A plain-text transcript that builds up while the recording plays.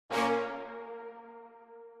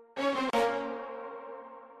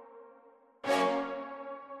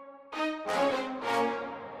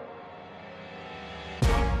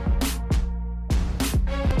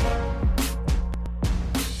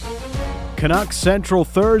Canucks Central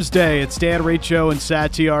Thursday. It's Dan Riccio and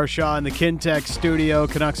Satyar Shah in the Kintex studio.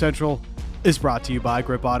 Canucks Central is brought to you by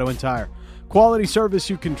Grip Auto and Tire. Quality service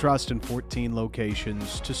you can trust in 14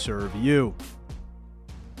 locations to serve you.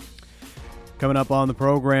 Coming up on the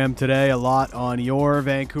program today, a lot on your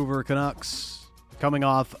Vancouver Canucks. Coming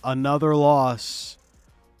off another loss.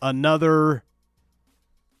 Let's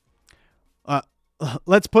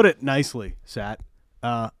put it nicely, Sat.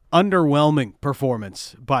 Underwhelming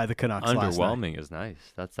performance by the Canucks last night. Underwhelming is nice.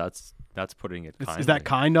 That's putting it kindly. Is that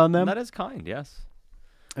kind on them? That is kind, yes.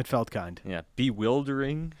 It felt kind. Yeah.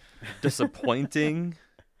 Bewildering, disappointing.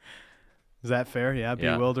 Is that fair? Yeah,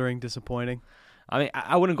 bewildering, disappointing. I mean,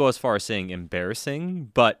 I wouldn't go as far as saying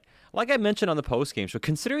embarrassing, but like I mentioned on the postgame show,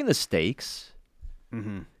 considering the stakes,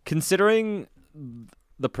 considering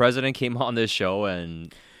the president came on this show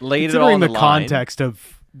and laid it all on the line. Considering the context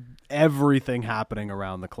of everything happening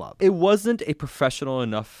around the club. It wasn't a professional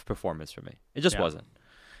enough performance for me. It just wasn't.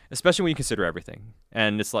 Especially when you consider everything.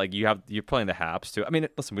 And it's like you're playing the Habs too. I mean,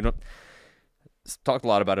 listen, we don't talked a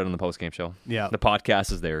lot about it on the postgame show. Yeah. The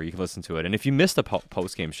podcast is there. You can listen to it. And if you missed the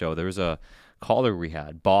postgame show, there was a caller we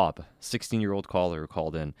had, Bob, 16-year-old caller who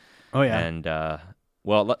called in. Oh, yeah. And,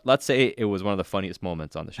 well, let's say it was one of the funniest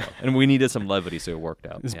moments on the show. And we needed some levity, so it worked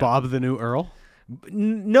out. Is Bob the new Earl?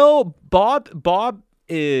 No, Bob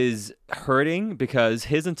is hurting because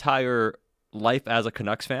his entire life as a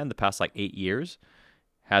Canucks fan, the past 8 years,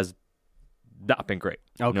 has not been great.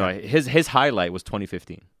 Okay. No, his highlight was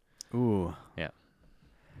 2015. Ooh. Yeah.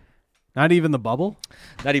 Not even the bubble?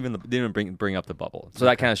 Not even they didn't bring up the bubble. So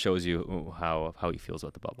that kind of shows you how he feels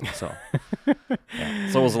about the bubble. So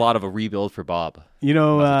so it was a lot of a rebuild for Bob. You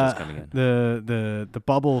know, the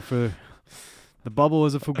bubble for the bubble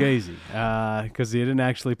was a fugazi because he didn't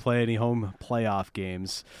actually play any home playoff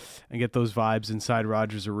games and get those vibes inside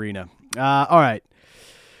Rogers Arena. All right.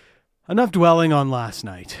 Enough dwelling on last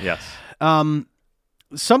night. Yes.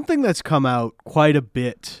 Something that's come out quite a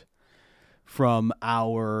bit from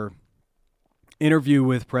our interview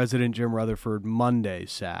with President Jim Rutherford Monday,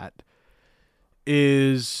 Sat,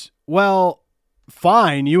 is, well,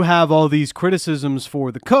 fine, you have all these criticisms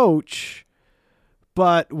for the coach,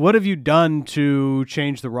 but what have you done to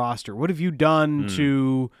change the roster? What have you done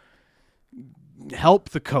to help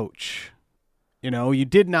the coach? You know, you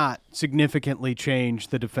did not significantly change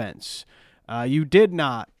the defense. You did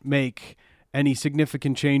not make any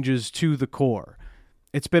significant changes to the core.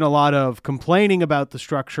 It's been a lot of complaining about the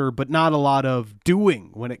structure, but not a lot of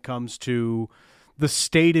doing when it comes to the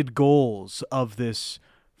stated goals of this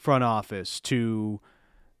front office to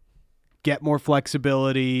get more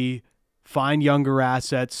flexibility, find younger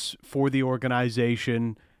assets for the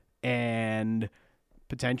organization, and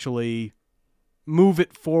potentially move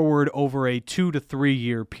it forward over a 2 to 3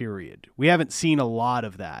 year period. We haven't seen a lot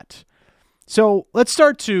of that. So let's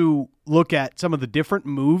start to look at some of the different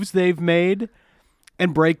moves they've made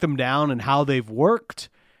and break them down and how they've worked,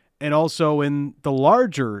 and also in the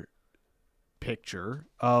larger picture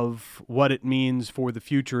of what it means for the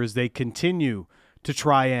future as they continue to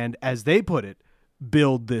try and, as they put it,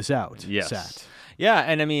 build this out. Yes. Sat. Yeah,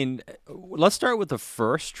 and I mean, let's start with the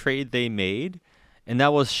first trade they made, and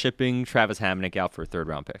that was shipping Travis Hamonic out for a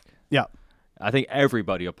third-round pick. Yeah. I think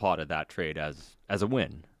everybody applauded that trade as a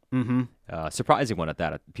win. Surprising one at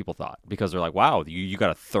that, people thought, because they're like, wow, you got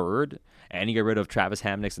a third and you get rid of Travis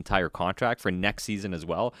Hamonic's entire contract for next season as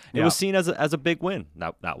well. It was seen as a big win,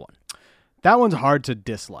 that one. That one's hard to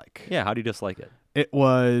dislike. Yeah, how do you dislike it? It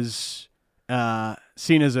was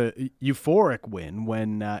seen as a euphoric win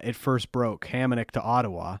when it first broke, Hamonic to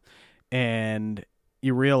Ottawa, and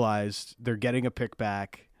you realized they're getting a pick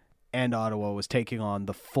back and Ottawa was taking on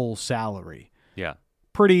the full salary. Yeah.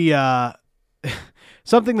 Pretty...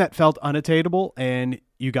 something that felt unattainable, and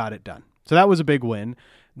you got it done. So that was a big win.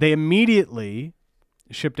 They immediately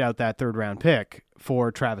shipped out that third-round pick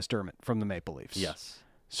for Travis Dermott from the Maple Leafs. Yes.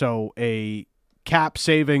 So a cap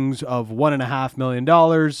savings of $1.5 million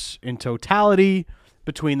in totality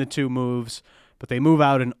between the two moves, but they move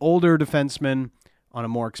out an older defenseman on a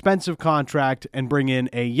more expensive contract and bring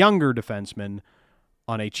in a younger defenseman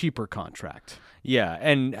on a cheaper contract. Yeah,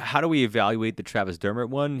 and how do we evaluate the Travis Dermott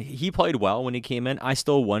one? He played well when he came in. I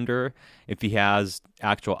still wonder if he has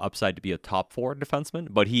actual upside to be a top 4 defenseman,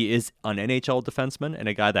 but he is an NHL defenseman and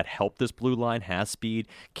a guy that helped this blue line, has speed,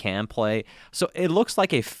 can play. So it looks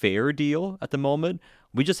like a fair deal at the moment.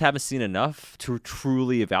 We just haven't seen enough to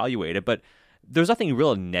truly evaluate it, but there's nothing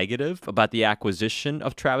real negative about the acquisition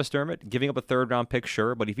of Travis Dermott. Giving up a third-round pick,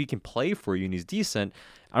 sure, but if he can play for you and he's decent,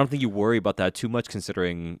 I don't think you worry about that too much,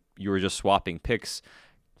 considering you were just swapping picks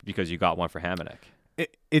because you got one for Hamonic.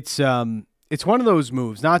 it's one of those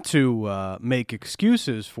moves, not to make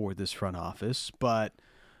excuses for this front office, but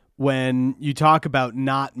when you talk about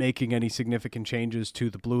not making any significant changes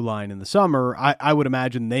to the blue line in the summer, I would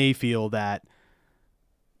imagine they feel that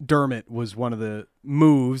Dermott was one of the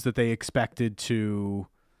moves that they expected to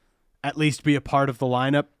at least be a part of the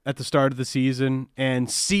lineup at the start of the season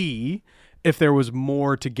and see if there was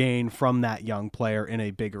more to gain from that young player in a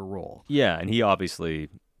bigger role. Yeah, and he obviously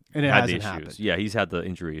And it had the hasn't issues. happened. Yeah, he's had the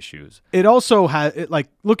injury issues. It also had, like,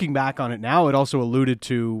 looking back on it now, it also alluded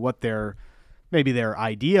to what maybe their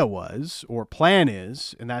idea was or plan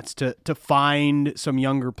is, and that's to find some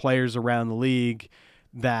younger players around the league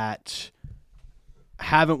that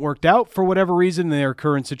haven't worked out for whatever reason in their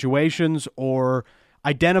current situations, or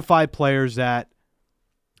identify players that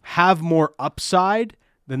have more upside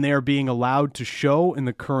than they are being allowed to show in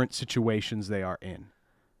the current situations they are in.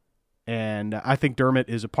 And I think Dermott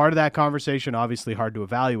is a part of that conversation. Obviously hard to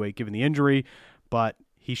evaluate given the injury, but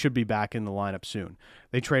he should be back in the lineup soon.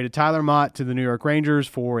 They traded Tyler Mott to the New York Rangers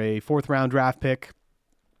for a 4th-round draft pick.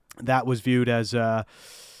 That was viewed as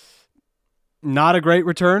not a great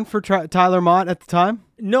return for Tyler Mott at the time.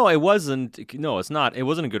 No, it wasn't. No, it's not. It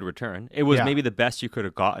wasn't a good return. It was Yeah. maybe the best you could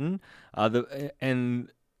have gotten.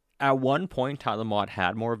 And at one point, Tyler Mott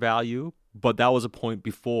had more value, but that was a point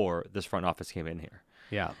before this front office came in here.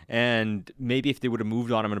 Yeah. And maybe if they would have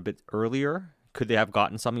moved on him a bit earlier, could they have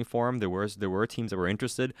gotten something for him? There were teams that were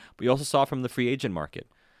interested, but you also saw from the free agent market,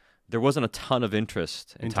 there wasn't a ton of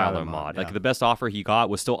interest in Tyler Mott. yeah. Like the best offer he got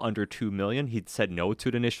was still under $2 million. He'd said no to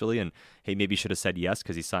it initially, and hey, maybe should have said yes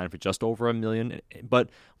because he signed for just over $1 million. But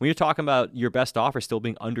when you're talking about your best offer still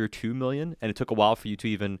being under $2 million, and it took a while for you to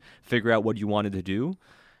even figure out what you wanted to do,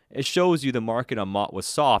 it shows you the market on Mott was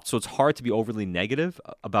soft. So it's hard to be overly negative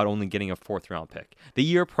about only getting a 4th-round pick. The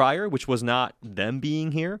year prior, which was not them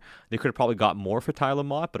being here, they could have probably got more for Tyler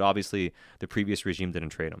Mott, but obviously the previous regime didn't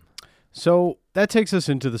trade him. So that takes us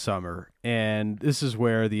into the summer, and this is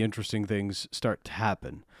where the interesting things start to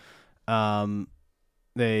happen.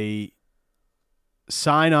 They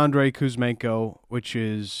sign Andrei Kuzmenko, which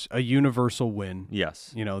is a universal win.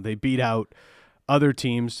 Yes. You know, they beat out other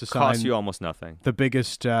teams to sign Cost you almost nothing. the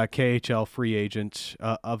biggest KHL free agent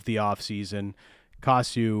of the offseason.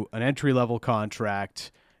 Costs you an entry-level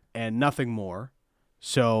contract and nothing more.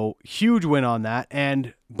 So huge win on that.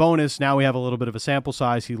 And bonus, now we have a little bit of a sample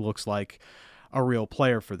size. He looks like a real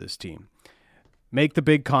player for this team. Make the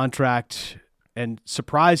big contract and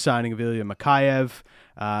surprise signing of Ilya Mikheyev.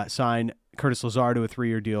 Sign Curtis Lazar to a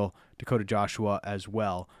 3-year deal, Dakota Joshua as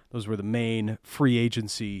well. Those were the main free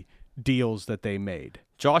agency deals that they made.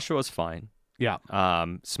 Joshua's fine. Yeah.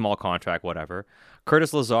 Small contract, whatever.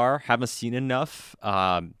 Curtis Lazar, haven't seen enough.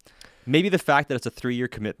 Maybe the fact that it's a 3-year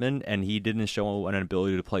commitment and he didn't show an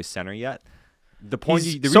ability to play center yet. The point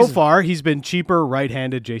So far, he's been cheaper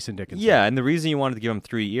right-handed Jason Dickinson. Yeah, and the reason you wanted to give him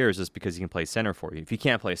 3 years is because he can play center for you. If he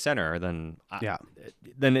can't play center, then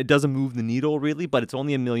it doesn't move the needle really. But it's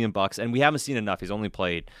only $1 million, and we haven't seen enough. He's only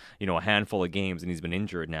played a handful of games, and he's been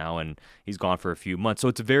injured now, and he's gone for a few months. So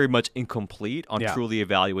it's very much incomplete on truly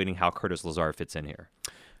evaluating how Curtis Lazar fits in here.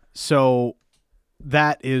 So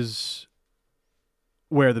that is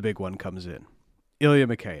where the big one comes in. Ilya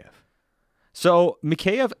Mikheyev. So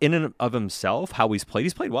Mikheyev, in and of himself, how he's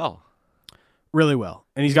played well. Really well.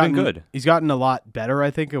 And He's been good. He's gotten a lot better,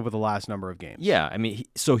 I think, over the last number of games. Yeah, I mean,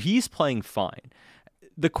 so he's playing fine.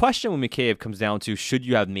 The question with Mikheyev comes down to, should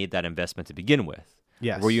you have made that investment to begin with?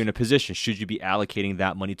 Yes. Were you in a position, should you be allocating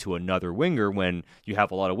that money to another winger when you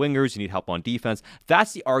have a lot of wingers, you need help on defense?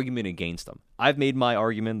 That's the argument against them. I've made my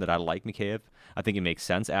argument that I like Mikheyev. I think it makes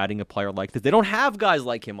sense adding a player like this. They don't have guys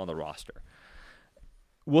like him on the roster.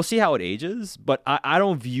 We'll see how it ages, but I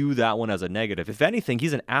don't view that one as a negative. If anything,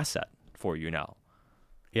 he's an asset for you now.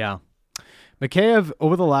 Yeah. Mikheyev,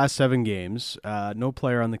 over the last 7 games, no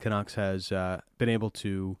player on the Canucks has been able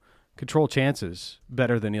to control chances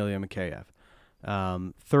better than Ilya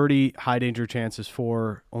Mikheyev. 30 high-danger chances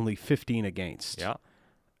for, only 15 against. Yeah.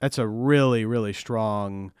 That's a really, really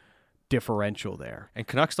strong differential there. And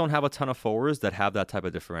Canucks don't have a ton of forwards that have that type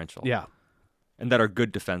of differential. Yeah. And that are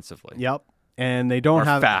good defensively. Yep. And they don't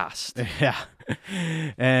have fast. Yeah.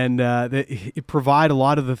 And they provide a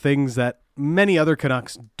lot of the things that many other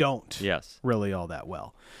Canucks don't Yes. really all that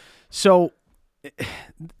well. So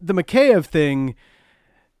the Mikheyev thing,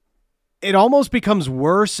 it almost becomes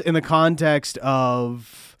worse in the context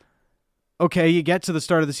of, okay, you get to the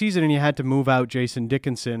start of the season and you had to move out Jason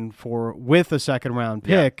Dickinson with a 2nd-round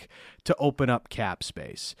pick to open up cap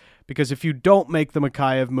space. Because if you don't make the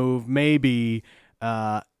Mikheyev move, maybe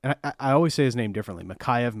and I always say his name differently,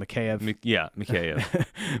 Mikheyev. Mikheyev.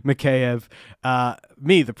 Mikheyev.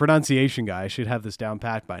 Me, the pronunciation guy, I should have this down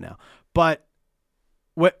pat by now. But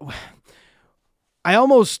I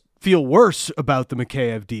almost feel worse about the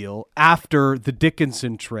Mikheyev deal after the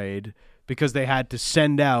Dickinson trade because they had to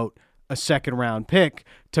send out a second-round pick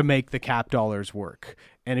to make the cap dollars work.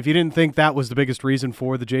 And if you didn't think that was the biggest reason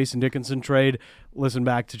for the Jason Dickinson trade, listen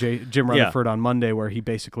back to Jim Rutherford on Monday where he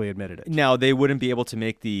basically admitted it. Now, they wouldn't be able to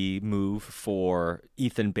make the move for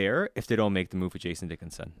Ethan Bear if they don't make the move for Jason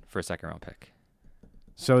Dickinson for a second-round pick.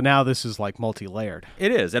 So now this is like multi-layered.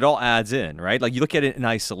 It is. It all adds in, right? Like you look at it in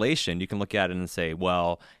isolation, you can look at it and say,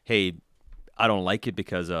 well, hey, I don't like it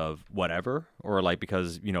because of whatever, or like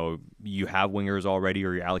because, you have wingers already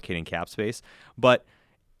or you're allocating cap space. But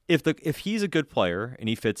if he's a good player and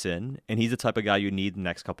he fits in and he's the type of guy you need the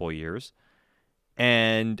next couple of years,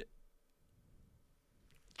 and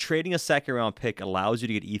trading a second-round pick allows you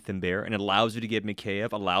to get Ethan Bear and it allows you to get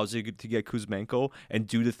Mikheyev, allows you to get Kuzmenko and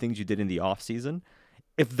do the things you did in the offseason,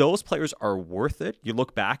 if those players are worth it, you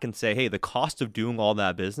look back and say, hey, the cost of doing all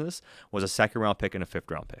that business was a second-round pick and a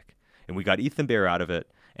fifth-round pick. And we got Ethan Bear out of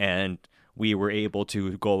it, and we were able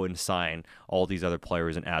to go and sign all these other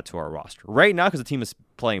players and add to our roster. Right now, because the team is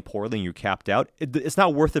playing poorly and you're capped out, it's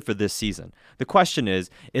not worth it for this season. The question is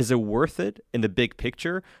it worth it in the big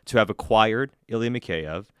picture to have acquired Ilya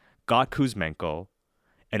Mikheyev, got Kuzmenko,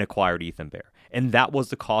 and acquired Ethan Bear? And that was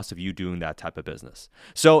the cost of you doing that type of business.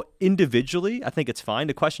 So individually, I think it's fine.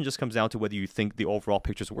 The question just comes down to whether you think the overall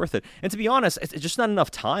picture is worth it. And to be honest, it's just not enough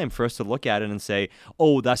time for us to look at it and say,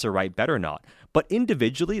 oh, that's a right bet or not. But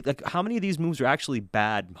individually, like how many of these moves are actually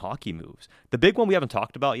bad hockey moves? The big one we haven't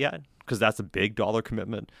talked about yet, because that's a big dollar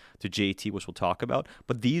commitment to JT, which we'll talk about.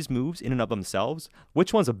 But these moves in and of themselves,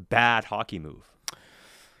 which one's a bad hockey move?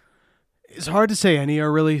 It's hard to say any are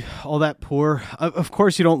really all that poor. Of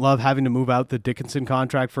course, you don't love having to move out the Dickinson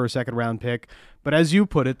contract for a second-round pick, but as you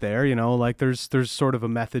put it there, like there's sort of a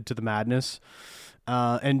method to the madness.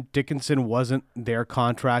 And Dickinson wasn't their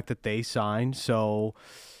contract that they signed, so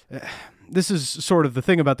this is sort of the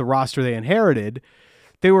thing about the roster they inherited.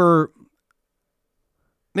 They were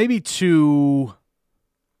maybe too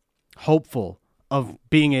hopeful of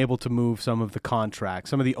being able to move some of the contracts,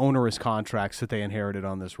 some of the onerous contracts that they inherited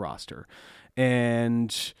on this roster.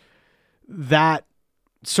 And that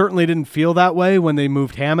certainly didn't feel that way when they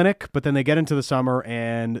moved Hamonic, but then they get into the summer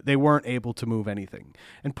and they weren't able to move anything.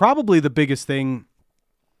 And probably the biggest thing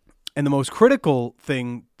and the most critical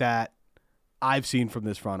thing that I've seen from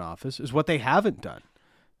this front office is what they haven't done,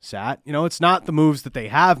 Sat. It's not the moves that they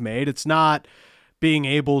have made. It's not being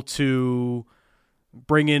able to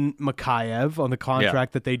bring in Mikheyev on the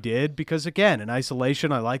contract that they did, because again, in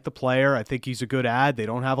isolation, I like the player. I think he's a good ad. They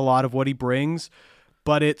don't have a lot of what he brings,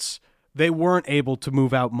 but they weren't able to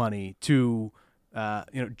move out money to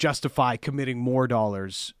justify committing more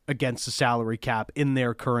dollars against the salary cap in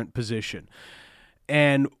their current position.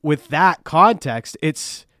 And with that context,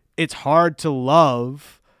 it's hard to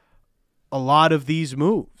love a lot of these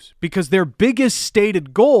moves because their biggest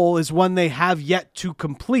stated goal is one they have yet to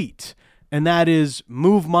complete. And that is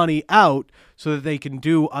move money out so that they can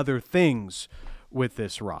do other things with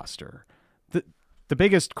this roster. The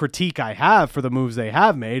biggest critique I have for the moves they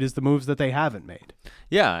have made is the moves that they haven't made.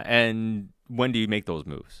 Yeah, and when do you make those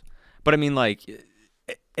moves? But I mean, like,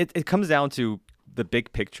 it comes down to the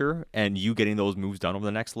big picture and you getting those moves done over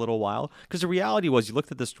the next little while. Because the reality was, you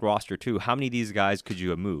looked at this roster too, how many of these guys could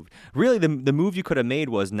you have moved? Really, the move you could have made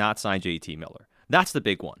was not sign JT Miller. That's the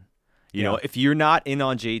big one. You know, if you're not in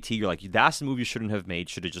on JT, you're like, that's the move you shouldn't have made.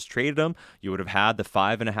 Should have just traded him. You would have had the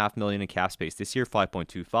 $5.5 million in cap space this year,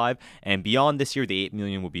 5.25, and beyond this year, the $8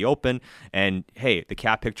 million will be open. And hey, the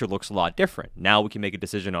cap picture looks a lot different. Now we can make a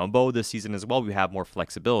decision on Bo this season as well. We have more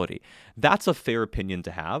flexibility. That's a fair opinion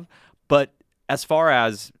to have. But as far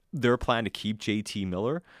as their plan to keep JT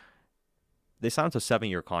Miller, they signed a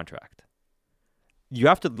 7-year contract. You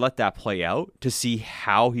have to let that play out to see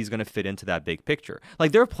how he's going to fit into that big picture.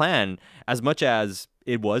 Like their plan, as much as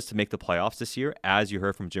it was to make the playoffs this year, as you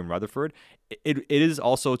heard from Jim Rutherford, it is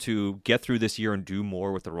also to get through this year and do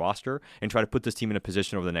more with the roster and try to put this team in a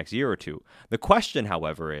position over the next year or two. The question,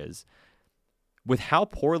 however, is with how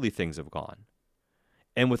poorly things have gone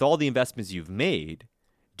and with all the investments you've made,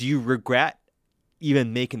 do you regret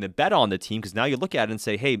even making the bet on the team? Because now you look at it and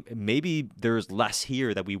say, hey, maybe there's less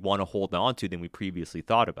here that we want to hold on to than we previously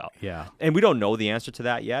thought about. Yeah. And we don't know the answer to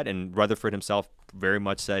that yet. And Rutherford himself very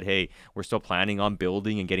much said, hey, we're still planning on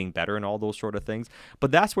building and getting better and all those sort of things.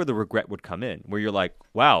 But that's where the regret would come in, where you're like,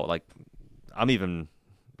 wow, like I'm even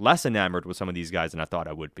less enamored with some of these guys than I thought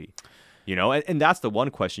I would be. And that's the one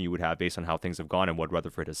question you would have based on how things have gone and what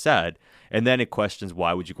Rutherford has said. And then it questions,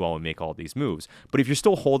 why would you go out and make all these moves? But if you're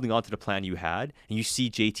still holding on to the plan you had and you see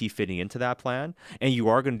JT fitting into that plan and you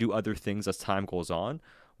are going to do other things as time goes on,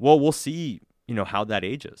 well, we'll see, how that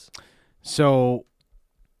ages. So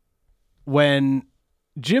when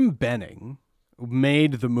Jim Benning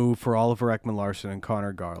made the move for Oliver Ekman-Larsson and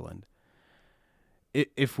Connor Garland,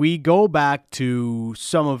 if we go back to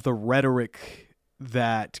some of the rhetoric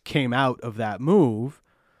that came out of that move,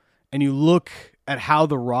 and you look at how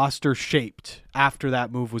the roster shaped after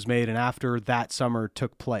that move was made and after that summer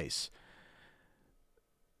took place,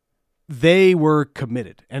 they were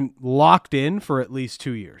committed and locked in for at least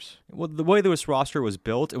 2 years. Well, the way this roster was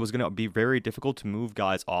built, it was going to be very difficult to move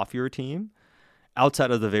guys off your team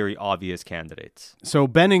outside of the very obvious candidates. So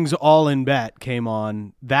Benning's all-in bet came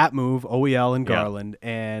on that move, OEL and Garland,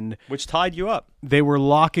 and which tied you up. They were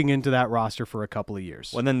locking into that roster for a couple of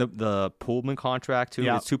years. Well, and then the Pullman contract, too,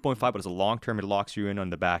 it's 2.5, but it's a long-term. It locks you in on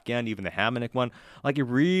the back end, even the Hamonic one. Like, it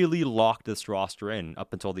really locked this roster in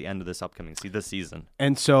up until the end of this upcoming this season.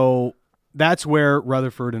 And so that's where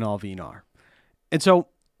Rutherford and Allvin are. And so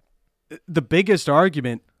the biggest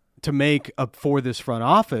argument to make up for this front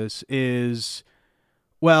office is,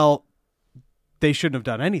 well, they shouldn't have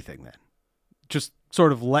done anything then. Just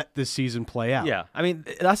sort of let this season play out. Yeah. I mean,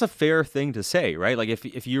 that's a fair thing to say, right? Like,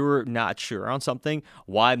 if you're not sure on something,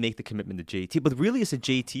 why make the commitment to JT? But really, it's a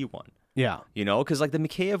JT one. Yeah. Because like the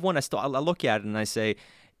Mikheyev one, I look at it and I say,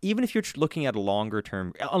 even if you're looking at a longer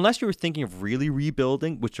term, unless you're thinking of really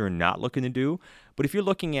rebuilding, which you're not looking to do, but if you're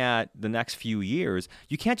looking at the next few years,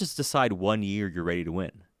 you can't just decide 1 year you're ready to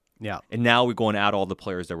win. Yeah. And now we're going to add all the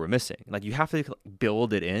players that we're missing. Like, you have to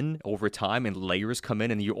build it in over time, and layers come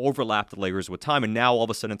in, and you overlap the layers with time. And now all of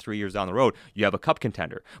a sudden, 3 years down the road, you have a cup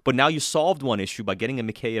contender. But now you solved one issue by getting a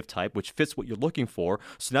Mikheyev type, which fits what you're looking for.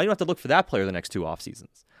 So now you don't have to look for that player the next 2 off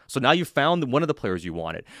seasons. So now you found one of the players you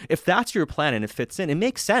wanted. If that's your plan and it fits in, it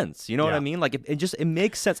makes sense. You know what I mean? Like, it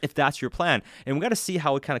makes sense if that's your plan. And we got to see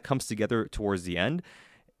how it kind of comes together towards the end.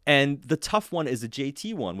 And the tough one is the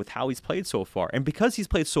JT one with how he's played so far. And because he's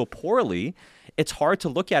played so poorly, it's hard to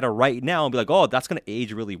look at it right now and be like, oh, that's going to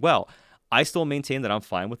age really well. I still maintain that I'm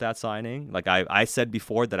fine with that signing. Like I said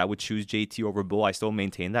before that I would choose JT over Bull. I still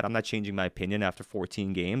maintain that. I'm not changing my opinion after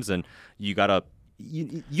 14 games. And you got to...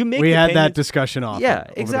 You make. We had that discussion over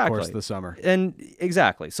exactly. the course of the summer. And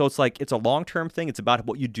exactly. So it's like, it's a long-term thing. It's about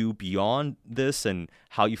what you do beyond this and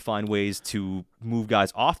how you find ways to move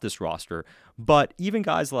guys off this roster. But even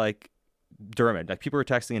guys like Dermott, like people are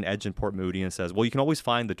texting an Edge in Port Moody and says, well, you can always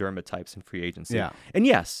find the Dermott types in free agency. Yeah. And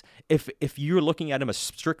yes, if you're looking at him as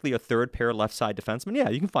strictly a third pair left side defenseman, yeah,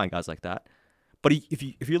 you can find guys like that. But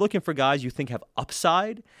if you're looking for guys you think have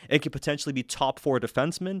upside and could potentially be top 4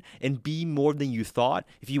 defensemen and be more than you thought,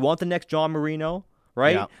 if you want the next John Marino,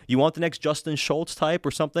 right? Yeah. You want the next Justin Schultz type or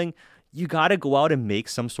something, you got to go out and make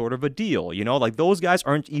some sort of a deal. Like those guys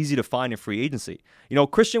aren't easy to find in free agency.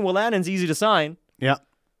 Christian Wolanin's easy to sign. Yeah.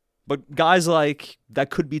 But guys like that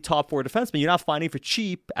could be top 4 defensemen, you're not finding for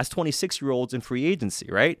cheap as 26-year-olds in free agency,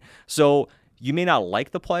 right? So you may not like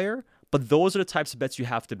the player, but those are the types of bets you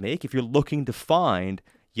have to make if you're looking to find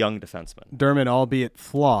young defensemen. Dermott, albeit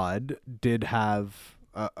flawed, did have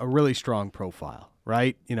a really strong profile,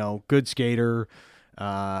 right? Good skater,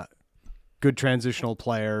 good transitional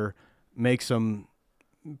player, makes some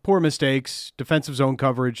poor mistakes, defensive zone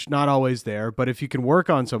coverage, not always there. But if you can work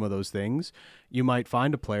on some of those things, you might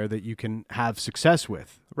find a player that you can have success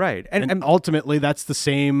with. Right. And ultimately, that's the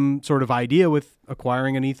same sort of idea with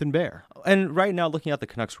acquiring an Ethan Bear. And right now, looking at the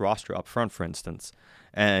Canucks roster up front, for instance,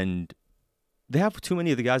 and they have too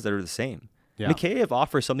many of the guys that are the same. Yeah. Mikheyev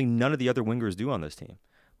offers something none of the other wingers do on this team.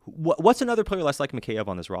 What's another player less like Mikheyev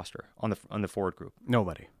on this roster, on the forward group?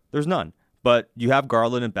 Nobody. There's none. But you have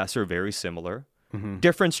Garland and Besser, very similar. Mm-hmm.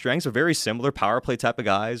 Different strengths, are very similar power play type of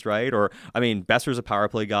guys, right? Besser's a power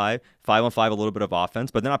play guy, 5-on-5, a little bit of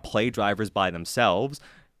offense, but they're not play drivers by themselves.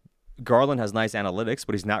 Garland has nice analytics,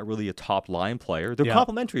 but he's not really a top line player. They're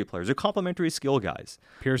complementary players. They're complementary skill guys.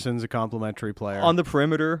 Pearson's a complementary player. On the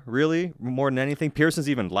perimeter, really, more than anything. Pearson's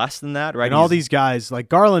even less than that, right? And all these guys, like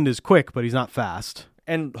Garland is quick, but he's not fast.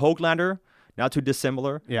 And Höglander, not too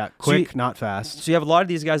dissimilar. Yeah, quick, not fast. So you have a lot of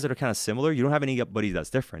these guys that are kind of similar. You don't have anybody that's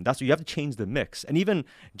different. That's what you have to change the mix. And even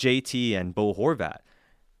JT and Bo Horvat,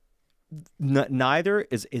 neither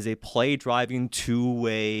is a play-driving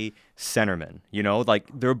two-way centerman.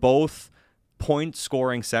 They're both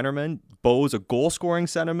point-scoring centermen. Bo's a goal-scoring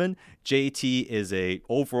centerman. JT is a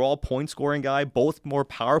overall point-scoring guy. Both more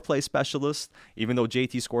power play specialists, even though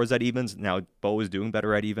JT scores at evens. Now Bo is doing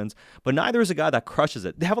better at evens. But neither is a guy that crushes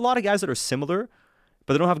it. They have a lot of guys that are similar,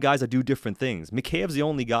 but they don't have guys that do different things. Mikheyev's the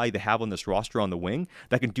only guy they have on this roster on the wing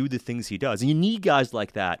that can do the things he does. And you need guys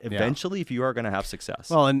like that eventually if you are going to have success.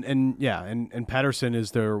 Well, and Pettersson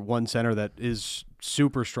is their one center that is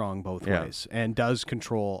super strong both ways and does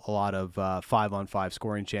control a lot of 5-on-5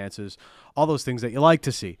 scoring chances, all those things that you like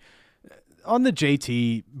to see. On the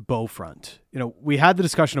JT Bo front, we had the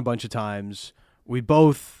discussion a bunch of times. We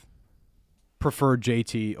both preferred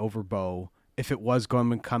JT over Bo if it was going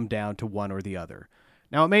to come down to one or the other.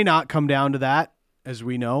 Now, it may not come down to that, as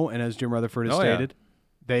we know, and as Jim Rutherford has stated.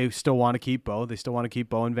 They still want to keep Bo. They still want to keep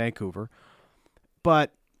Bo in Vancouver.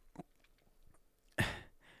 But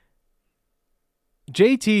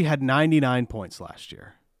JT had 99 points last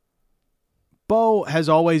year. Bo has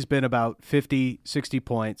always been about 50, 60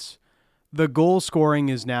 points. The goal scoring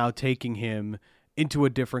is now taking him into a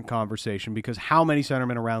different conversation because how many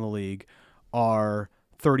centermen around the league are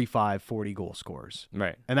 35, 40 goal scorers?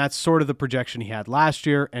 Right. And that's sort of the projection he had last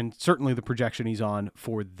year and certainly the projection he's on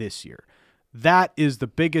for this year. That is the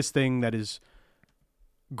biggest thing that is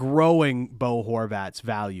growing Bo Horvat's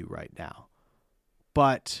value right now.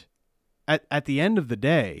 But at the end of the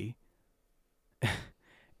day,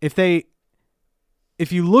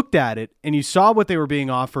 if you looked at it and you saw what they were being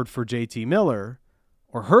offered for JT Miller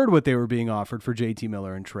or heard what they were being offered for JT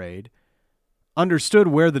Miller in trade, understood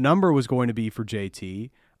where the number was going to be for JT,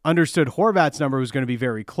 understood Horvat's number was going to be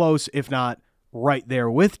very close, if not right there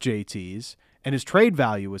with JT's, and his trade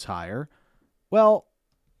value was higher, well,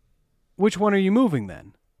 which one are you moving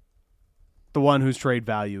then? The one whose trade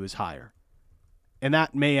value is higher. And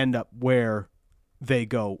that may end up where they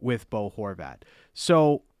go with Bo Horvat.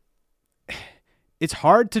 So it's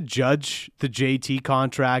hard to judge the JT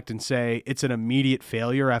contract and say it's an immediate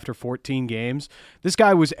failure after 14 games. This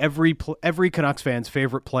guy was every Canucks fan's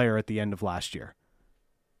favorite player at the end of last year.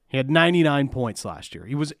 He had 99 points last year.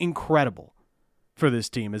 He was incredible for this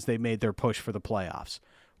team as they made their push for the playoffs.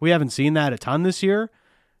 We haven't seen that a ton this year,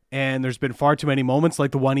 and there's been far too many moments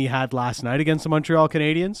like the one he had last night against the Montreal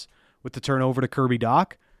Canadiens with the turnover to Kirby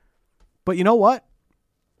Dach. But you know what?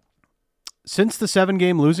 Since the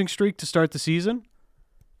 7-game losing streak to start the season,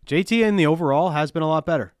 JT in the overall has been a lot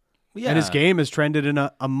better. Yeah. And his game has trended in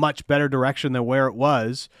a much better direction than where it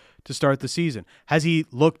was to start the season. Has he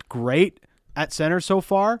looked great at center so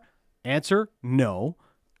far? Answer, no.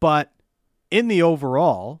 But in the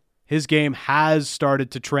overall, his game has started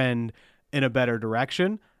to trend in a better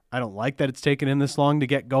direction. I don't like that it's taken him this long to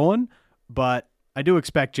get going, but I do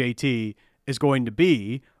expect JT is going to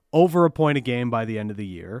be over a point a game by the end of the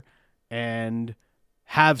year and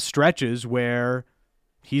have stretches where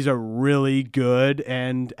he's a really good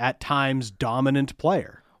and at times dominant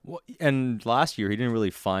player. Well, and last year, he didn't really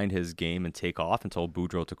find his game and take off until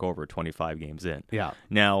Boudreau took over 25 games in. Yeah.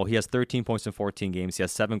 Now, he has 13 points in 14 games. He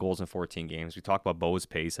has 7 goals in 14 games. We talk about Bo's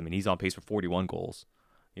pace. I mean, he's on pace for 41 goals,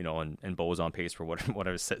 and Bo is on pace for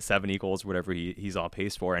whatever 70 goals, whatever he's on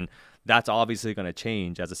pace for. And that's obviously going to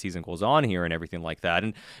change as the season goes on here and everything like that.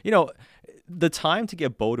 And, the time to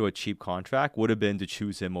get Bo to a cheap contract would have been to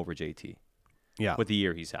choose him over JT. Yeah. With the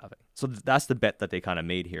year he's having. So that's the bet that they kind of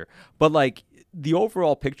made here. But the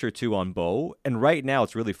overall picture too on Bo, and right now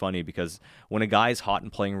it's really funny because when a guy's hot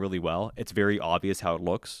and playing really well, it's very obvious how it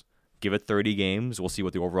looks. Give it 30 games, we'll see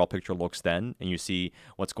what the overall picture looks then, and you see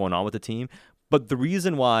what's going on with the team. But the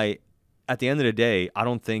reason why, at the end of the day, I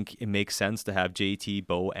don't think it makes sense to have JT,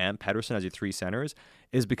 Bo, and Pettersson as your 3 centers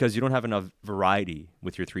is because you don't have enough variety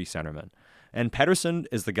with your 3 centermen. And Pettersson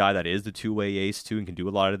is the guy that is the two-way ace too and can do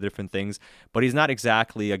a lot of different things, but he's not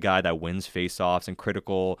exactly a guy that wins faceoffs and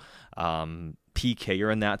critical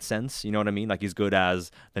PKer in that sense. You know what I mean? Like he's good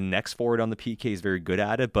as the next forward on the PK. He's very good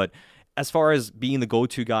at it, but as far as being the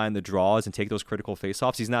go-to guy in the draws and take those critical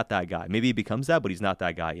faceoffs, he's not that guy. Maybe he becomes that, but he's not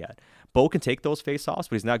that guy yet. Bo can take those faceoffs,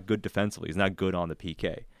 but he's not good defensively. He's not good on the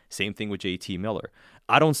PK. Same thing with JT Miller.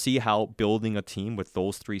 I don't see how building a team with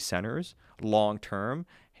those 3 centers long-term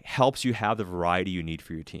helps you have the variety you need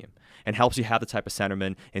for your team and helps you have the type of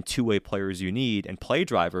centermen and two-way players you need and play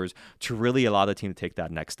drivers to really allow the team to take that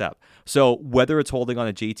next step. So whether it's holding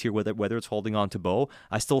on to JT or whether it's holding on to Bo,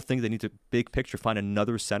 I still think they need to, big picture, find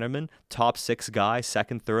another centerman, top 6 guy,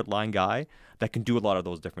 second, third line guy that can do a lot of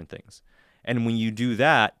those different things. And when you do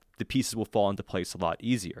that, the pieces will fall into place a lot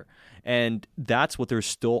easier. And that's what they're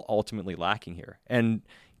still ultimately lacking here. And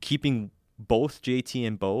keeping both JT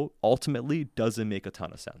and Bo ultimately doesn't make a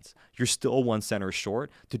ton of sense. You're still 1 center short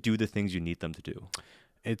to do the things you need them to do.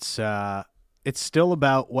 It's still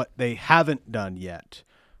about what they haven't done yet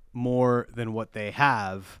more than what they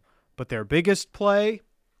have. But their biggest play,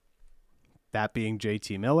 that being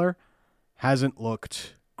JT Miller, hasn't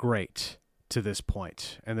looked great to this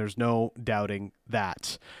point, and there's no doubting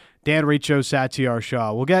that. Dan Riccio, Satyar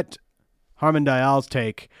Shah. We'll get Harman Dayal's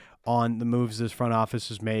take on the moves this front office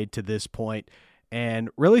has made to this point and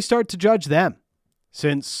really start to judge them,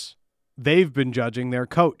 since they've been judging their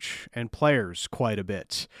coach and players quite a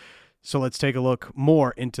bit. So let's take a look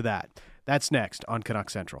more into that. That's next on Canuck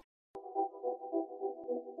Central.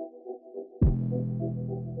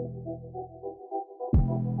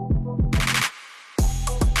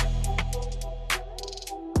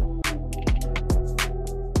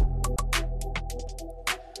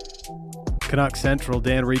 Canuck Central,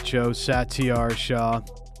 Dan Riccio, Satyar Shah.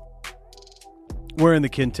 We're in the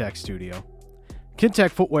Kintec studio.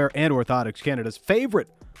 Kintec Footwear and Orthotics, Canada's favorite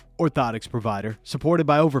orthotics provider, supported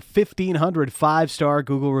by over 1,500 five-star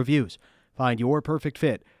Google reviews. Find your perfect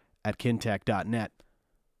fit at kintec.net.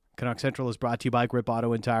 Canuck Central is brought to you by Grip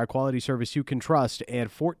Auto and Tire, quality service you can trust,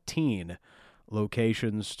 and 14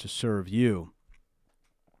 locations to serve you.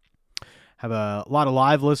 Have a lot of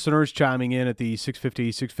live listeners chiming in at the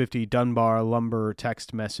 650 Dunbar Lumber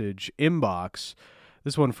text message inbox.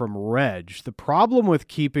 This one from Reg. The problem with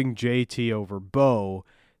keeping JT over Bo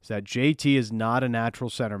is that JT is not a natural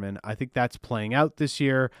centerman. I think that's playing out this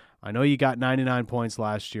year. I know you got 99 points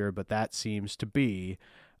last year, but that seems to be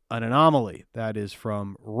an anomaly. That is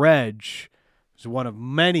from Reg, who's one of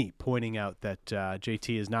many pointing out that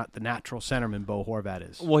JT is not the natural centerman Bo Horvat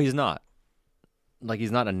is. Well, he's not.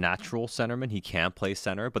 He's not a natural centerman. He can play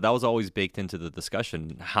center, but that was always baked into the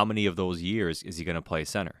discussion. How many of those years is he going to play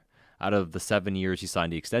center? Out of the 7 years he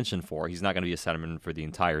signed the extension for, he's not going to be a centerman for the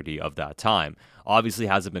entirety of that time. Obviously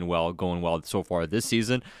hasn't been going well so far this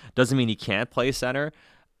season. Doesn't mean he can't play center.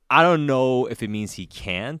 I don't know if it means he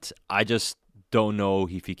can't. I just don't know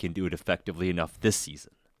if he can do it effectively enough this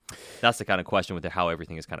season. That's the kind of question with how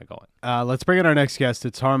everything is kind of going. Let's bring in our next guest.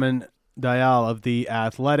 It's Harman Dayal of The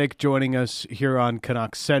Athletic joining us here on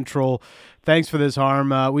Canuck Central. Thanks for this,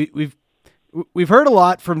 Harm. We've heard a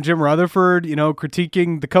lot from Jim Rutherford,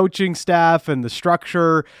 critiquing the coaching staff and the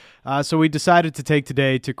structure. So we decided to take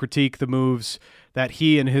today to critique the moves that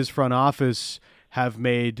he and his front office have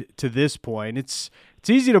made to this point. It's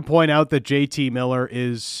easy to point out that JT Miller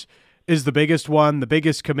is the biggest one, the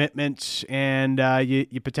biggest commitment, and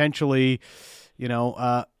you potentially,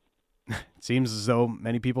 it seems as though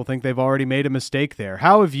many people think they've already made a mistake there.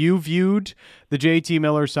 How have you viewed the JT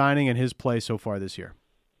Miller signing and his play so far this year?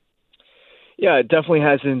 Yeah, it definitely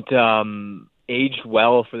hasn't aged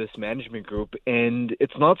well for this management group. And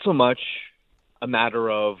it's not so much a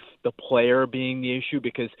matter of the player being the issue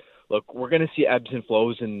because, look, we're going to see ebbs and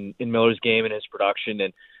flows in Miller's game and his production.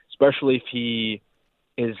 And especially if he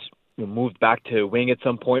is moved back to wing at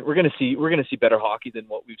some point, we're going to see better hockey than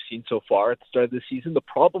what we've seen so far at the start of the season. The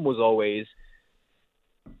problem was always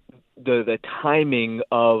the timing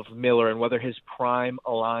of Miller and whether his prime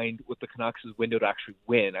aligned with the Canucks' window to actually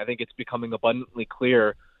win. I think it's becoming abundantly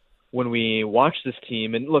clear when we watch this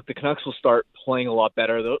team. And look, the Canucks will start playing a lot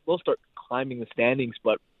better. They'll start climbing the standings.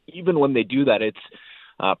 But even when they do that, it's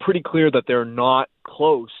pretty clear that they're not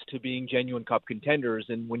close to being genuine cup contenders.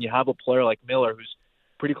 And when you have a player like Miller, who's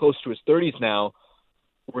pretty close to his 30s now,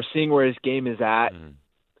 we're seeing where his game is at.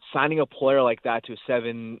 Signing a player like that to a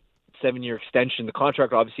seven-year extension, the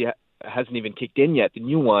contract obviously hasn't even kicked in yet, the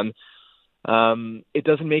new one. It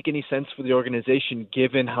doesn't make any sense for the organization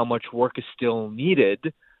given how much work is still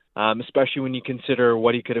needed, especially when you consider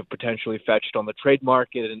what he could have potentially fetched on the trade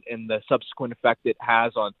market and the subsequent effect it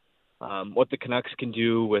has on what the Canucks can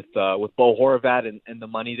do with Bo Horvat and the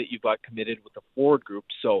money that you've got committed with the forward group.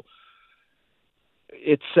 So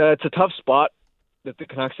it's a tough spot that the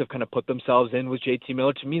Canucks have kind of put themselves in with JT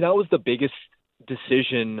Miller. To me, that was the biggest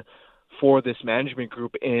decision for this management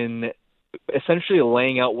group in essentially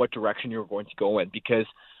laying out what direction you're going to go in, because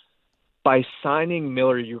by signing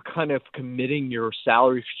Miller, you're kind of committing your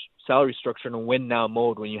salary structure in a win now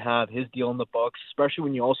mode when you have his deal in the books, especially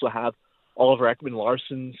when you also have Oliver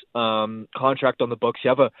Ekman-Larsson's contract on the books. You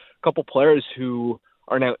have a couple players who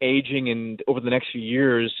are now aging and over the next few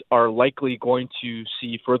years are likely going to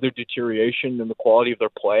see further deterioration in the quality of their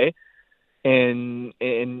play. And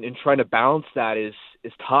trying to balance that is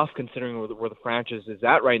tough considering where the franchise is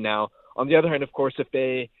at right now. On the other hand, of course, if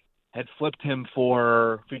they had flipped him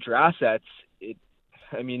for future assets, they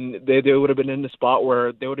would have been in a spot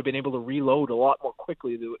where they would have been able to reload a lot more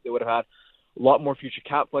quickly. They would have had a lot more future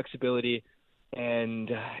cap flexibility. And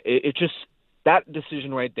it just, that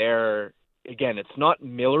decision right there, again, it's not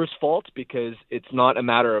Miller's fault because it's not a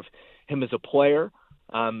matter of him as a player.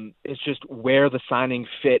 It's just where the signing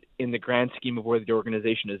fit in the grand scheme of where the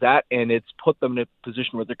organization is at, and it's put them in a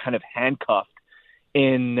position where they're kind of handcuffed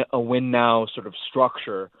in a win-now sort of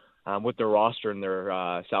structure with their roster and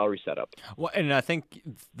their salary setup. Well, and I think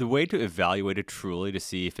the way to evaluate it truly to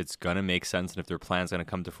see if it's going to make sense and if their plan's going to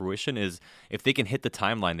come to fruition is if they can hit the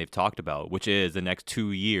timeline they've talked about, which is the next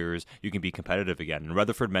 2 years, you can be competitive again. And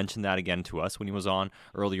Rutherford mentioned that again to us when he was on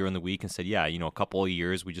earlier in the week and said, yeah, a couple of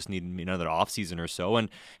years, we just need another offseason or so. And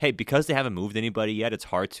hey, because they haven't moved anybody yet, it's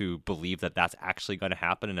hard to believe that that's actually going to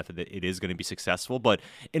happen and if it is going to be successful. But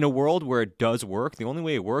in a world where it does work, the only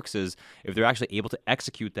way it works is if they're actually able to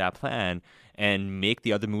execute that plan and make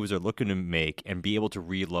the other moves they're looking to make and be able to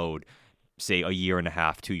reload, say, a year and a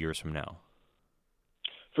half, 2 years from now.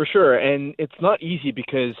 For sure. And it's not easy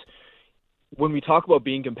because when we talk about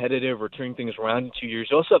being competitive or turning things around in 2 years,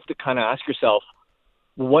 you also have to kind of ask yourself,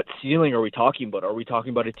 what ceiling are we talking about? Are we talking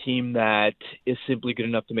about a team that is simply good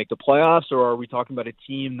enough to make the playoffs, or are we talking about a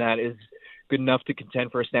team that is good enough to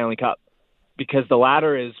contend for a Stanley Cup? Because the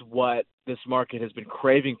latter is what this market has been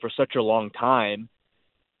craving for such a long time.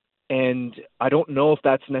 And I don't know if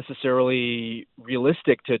that's necessarily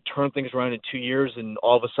realistic to turn things around in 2 years and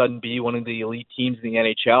all of a sudden be one of the elite teams in the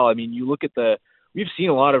NHL. I mean, you look at we've seen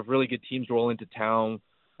a lot of really good teams roll into town,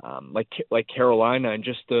 like Carolina, and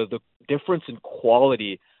just the difference in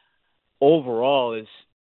quality overall is,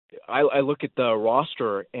 I look at the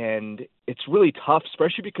roster and it's really tough,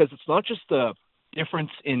 especially because it's not just the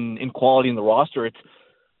difference in quality in the roster. It's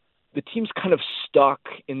the team's kind of stuck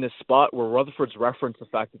in this spot where Rutherford's referenced the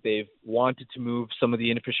fact that they've wanted to move some of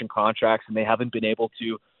the inefficient contracts and they haven't been able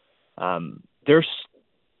to. They're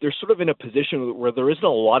sort of in a position where there isn't a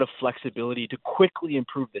lot of flexibility to quickly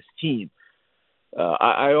improve this team.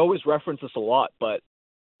 I always reference this a lot, but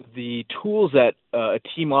the tools that a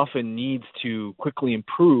team often needs to quickly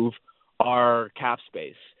improve are cap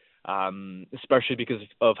space, especially because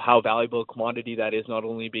of how valuable a commodity that is, not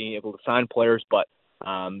only being able to sign players, but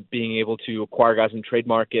being able to acquire guys in the trade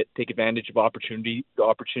market, take advantage of opportunities.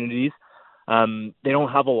 They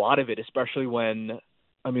don't have a lot of it, especially when,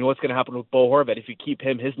 what's going to happen with Bo Horvat? If you keep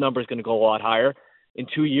him, his number is going to go a lot higher. In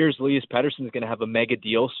 2 years, Elias Pettersson is going to have a mega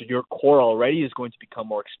deal, so your core already is going to become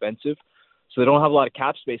more expensive. So they don't have a lot of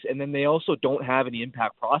cap space, and then they also don't have any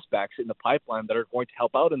impact prospects in the pipeline that are going to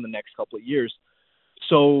help out in the next couple of years.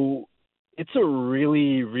 So it's a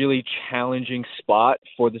really, really challenging spot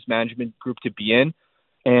for this management group to be in.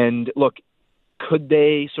 And look, could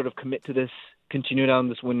they sort of commit to this, continue down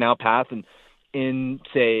this win now path, and in,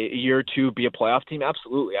 say, a year or two be a playoff team?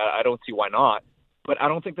 Absolutely. I don't see why not. But I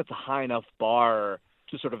don't think that's a high enough bar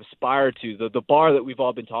to sort of aspire to. The bar that we've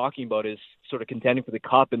all been talking about is sort of contending for the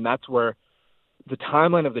Cup, and that's where the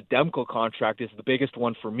timeline of the Demko contract is the biggest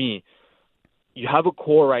one for me. You have a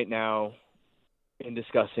core right now in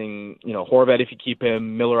discussing, Horvat if you keep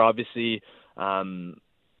him, Miller obviously, even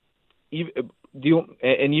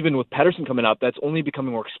with Pettersson coming up, that's only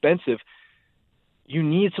becoming more expensive. You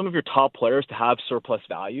need some of your top players to have surplus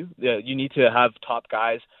value. You need to have top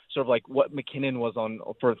guys, sort of like what McKinnon was on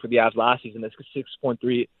for the Avs last season. That's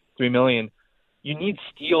 $6.3 million. You need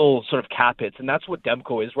steel sort of cap hits, and that's what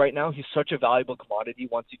Demko is right now. He's such a valuable commodity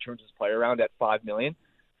once he turns his play around at $5 million.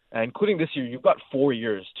 And including this year, you've got 4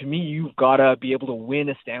 years. To me, you've got to be able to win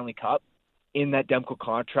a Stanley Cup in that Demko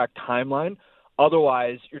contract timeline.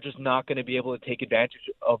 Otherwise, you're just not going to be able to take advantage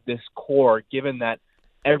of this core, given that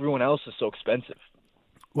everyone else is so expensive.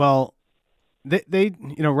 Well, they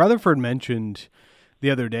Rutherford mentioned the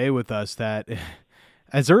other day with us that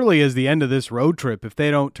as early as the end of this road trip, if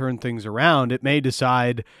they don't turn things around, it may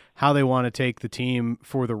decide how they want to take the team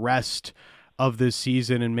for the rest of this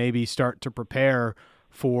season and maybe start to prepare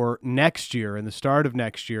for next year and the start of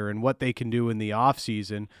next year and what they can do in the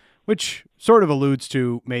offseason, which sort of alludes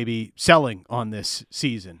to maybe selling on this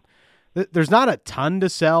season. There's not a ton to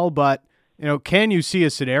sell, but can you see a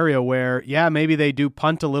scenario where, maybe they do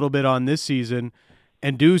punt a little bit on this season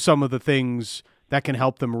and do some of the things that can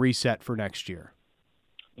help them reset for next year?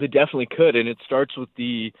 They definitely could, and it starts with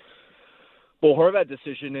the Bo Horvat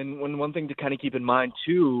decision. And one thing to kind of keep in mind,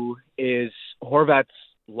 too, is Horvat's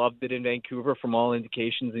loved it in Vancouver from all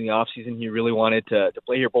indications in the offseason. He really wanted to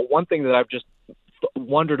play here. But one thing that I've just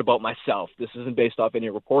wondered about myself, this isn't based off any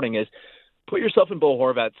reporting, is put yourself in Bo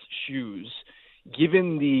Horvat's shoes.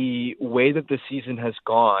 Given the way that the season has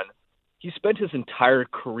gone, he spent his entire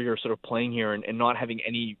career sort of playing here and not having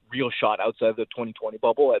any real shot outside of the 2020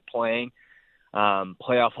 bubble at playing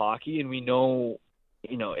playoff hockey. And we know,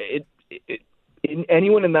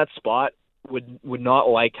 anyone in that spot would not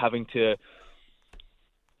like having to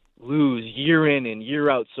lose year in and year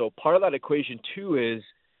out. So part of that equation too is,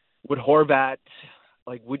 would Horvat,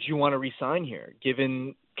 would you want to re-sign here?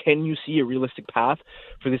 Can you see a realistic path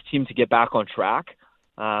for this team to get back on track?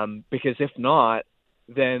 Because if not,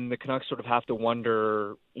 then the Canucks sort of have to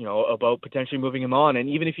wonder, about potentially moving him on. And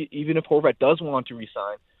even if Horvat does want to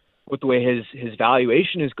resign, with the way his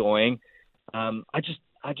valuation is going, I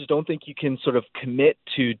just don't think you can sort of commit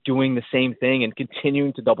to doing the same thing and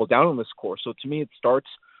continuing to double down on this course. So to me, it starts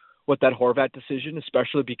with that Horvat decision,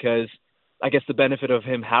 especially because I guess the benefit of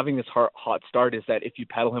him having this hot start is that if you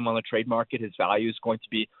peddle him on the trade market, his value is going to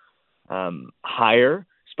be higher,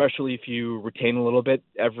 especially if you retain a little bit.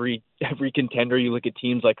 Every contender, you look at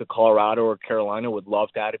teams like a Colorado or Carolina would love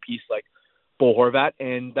to add a piece like Bo Horvat,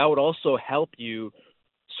 and that would also help you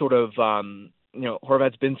sort of,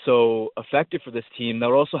 Horvat's been so effective for this team. That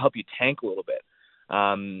would also help you tank a little bit,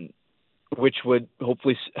 which would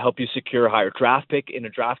hopefully help you secure a higher draft pick in a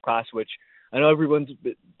draft class, which I know everyone's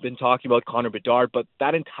been talking about Connor Bedard, but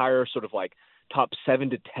that entire sort of like top 7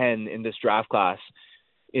 to 10 in this draft class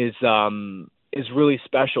is really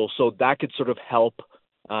special. So that could sort of help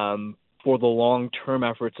for the long-term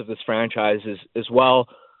efforts of this franchise as well.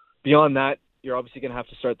 Beyond that, you're obviously going to have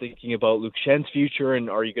to start thinking about Luke Schen's future,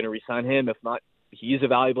 and are you going to re-sign him? If not, he is a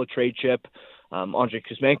valuable trade chip. Andrei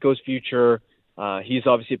Kuzmenko's future, he's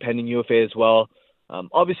obviously a pending UFA as well.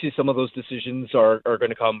 Obviously, some of those decisions are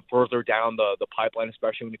going to come further down the pipeline,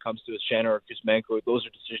 especially when it comes to Schenn or Kuzmenko. Those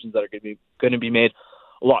are decisions that are going to be made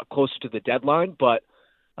a lot closer to the deadline, but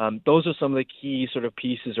those are some of the key sort of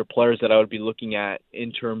pieces or players that I would be looking at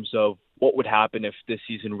in terms of what would happen if this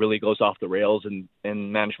season really goes off the rails and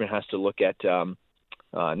management has to look at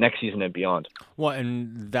next season and beyond. Well,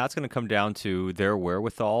 and that's going to come down to their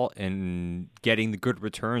wherewithal and getting the good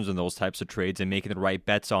returns on those types of trades and making the right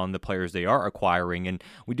bets on the players they are acquiring. And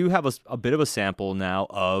we do have a bit of a sample now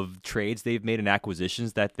of trades they've made and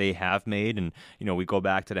acquisitions that they have made. And, we go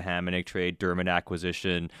back to the Hamonic trade, Dermott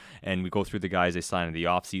acquisition, and we go through the guys they signed in the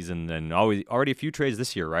offseason, and already a few trades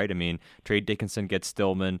this year, right? I mean, trade Dickinson, get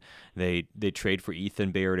Stillman. They trade for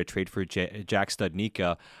Ethan Bear, to trade for Jack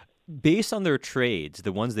Studnicka. Based on their trades,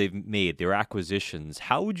 the ones they've made, their acquisitions,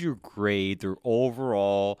 how would you grade their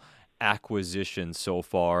overall acquisitions so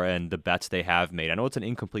far and the bets they have made? I know it's an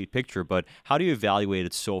incomplete picture, but how do you evaluate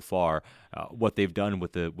it so far? What they've done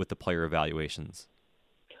with the player evaluations?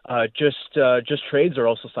 Just trades or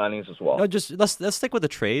also signings as well? No, just let's stick with the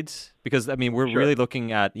trades, because we're Sure. really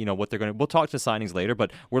looking at what they're going to. We'll talk to signings later,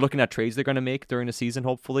 but we're looking at trades they're going to make during the season,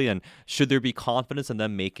 hopefully. And should there be confidence in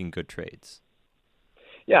them making good trades?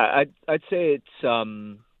 Yeah, I'd say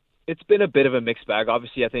it's been a bit of a mixed bag.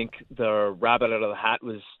 Obviously, I think the rabbit out of the hat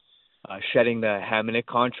was shedding the Hamonic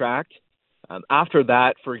contract. After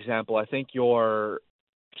that, for example, I think you're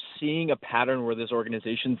seeing a pattern where this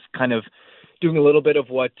organization's kind of doing a little bit of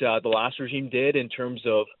what the last regime did in terms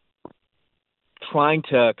of trying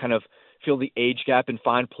to kind of fill the age gap and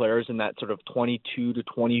find players in that sort of 22 to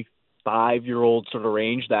 25-year-old sort of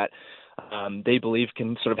range that they believe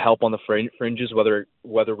can sort of help on the fringes,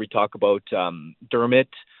 whether we talk about Dermott,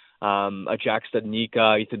 a Jack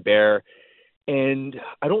Studnicka, Ethan Bear. And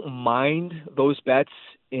I don't mind those bets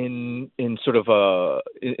in sort of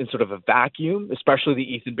a vacuum, especially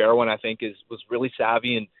the Ethan Bear one. I think was really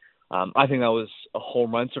savvy, and I think that was a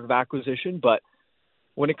home run sort of acquisition. But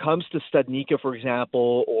when it comes to Studnicka, for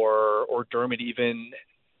example, or Dermott even,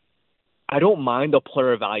 I don't mind the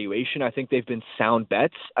player evaluation. I think they've been sound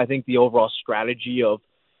bets. I think the overall strategy of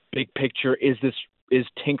big picture is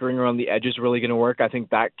tinkering around the edges really going to work? I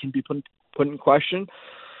think that can be put in question.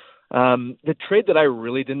 The trade that I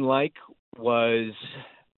really didn't like was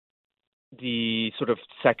the sort of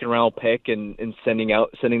second round pick and sending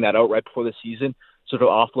that out right before the season, sort of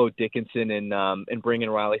offload Dickinson and bring in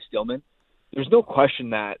Riley Stillman. There's no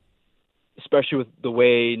question that, especially with the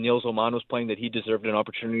way Nils Oman was playing, that he deserved an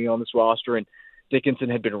opportunity on this roster, and Dickinson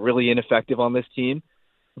had been really ineffective on this team.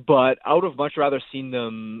 But I would have much rather seen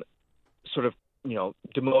them sort of,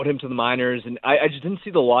 demote him to the minors, and I just didn't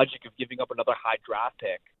see the logic of giving up another high draft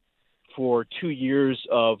pick for 2 years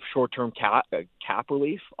of short-term cap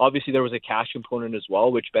relief. Obviously, there was a cash component as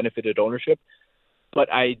well, which benefited ownership.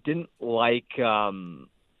 But I didn't like.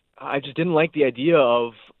 I just didn't like the idea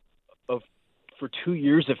of for 2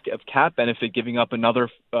 years of cap benefit giving up another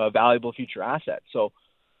valuable future asset. So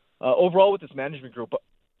overall, with this management group,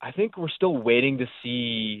 I think we're still waiting to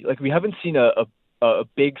see. Like, we haven't seen a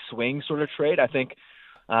big swing sort of trade. I think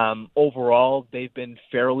overall they've been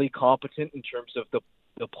fairly competent in terms of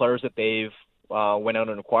the players that they've went out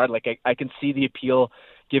and acquired. Like, I can see the appeal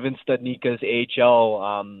given Studnicka's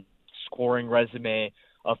AHL scoring resume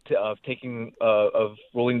of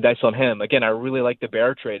rolling the dice on him. Again, I really like the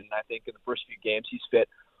Bear trade, and I think in the first few games he's fit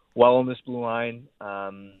well on this blue line.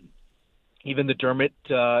 Even the Dermott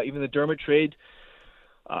trade,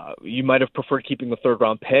 you might have preferred keeping the third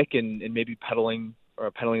round pick and maybe peddling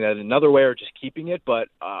or peddling that another way or just keeping it. But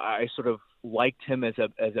I sort of liked him as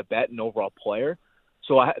a bet and overall player.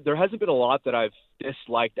 So there hasn't been a lot that I've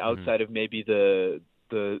disliked outside of maybe the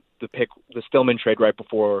Stillman trade right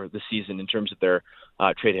before the season in terms of their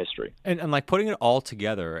trade history. And like putting it all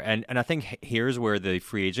together, and I think here's where the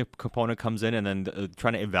free agent component comes in, and then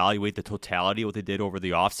trying to evaluate the totality of what they did over the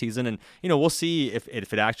offseason. And, we'll see if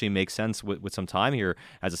it actually makes sense with some time here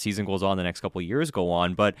as the season goes on, the next couple of years go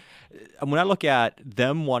on. But when I look at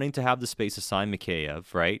them wanting to have the space to sign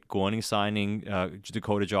Mikheyev, right, going and signing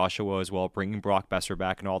Dakota Joshua as well, bringing Brock Besser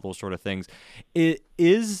back and all those sort of things,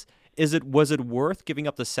 was it worth giving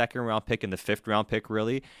up the second round pick and the fifth round pick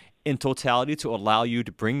really in totality to allow you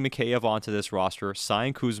to bring Mikheyev onto this roster,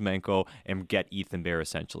 sign Kuzmenko, and get Ethan Bear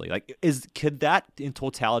essentially? Like, could that in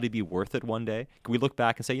totality be worth it one day? Can we look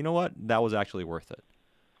back and say, you know what, that was actually worth it?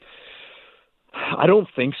 I don't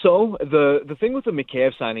think so. The thing with the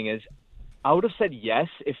Mikheyev signing is I would have said yes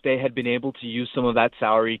if they had been able to use some of that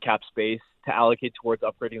salary cap space to allocate towards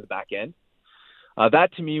upgrading the back end.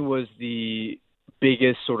 That to me was the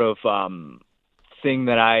biggest sort of thing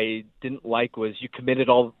that I didn't like was you committed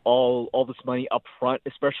all this money up front,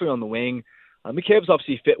 especially on the wing. Mikheyev's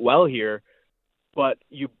obviously fit well here, but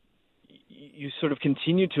you sort of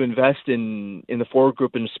continue to invest in the forward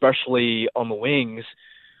group and especially on the wings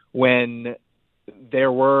when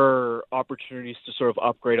there were opportunities to sort of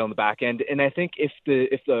upgrade on the back end. And I think if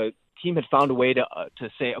the team had found a way to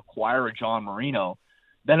say acquire a John Marino,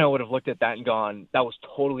 then I would have looked at that and gone, that was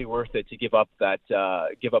totally worth it to give up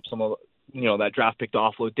some of that draft pick to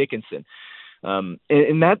offload Dickinson.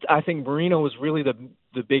 And that, I think Marino was really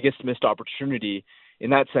the biggest missed opportunity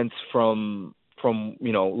in that sense from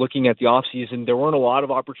looking at the offseason. There weren't a lot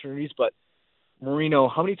of opportunities, but Marino,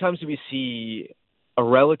 how many times do we see a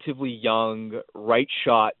relatively young, right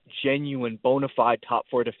shot, genuine, bona fide top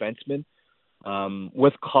four defenseman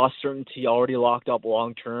with cost certainty already locked up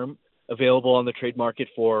long term, available on the trade market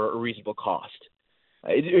for a reasonable cost?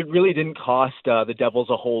 It really didn't cost the Devils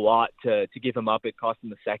a whole lot to give him up. It cost them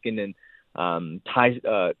the second, and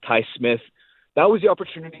Ty Smith. That was the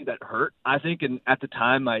opportunity that hurt, I think. And at the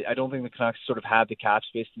time, I don't think the Canucks sort of had the cap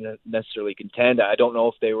space to necessarily contend. I don't know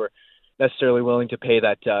if they were necessarily willing to pay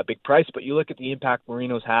that big price. But you look at the impact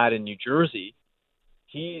Marino's had in New Jersey.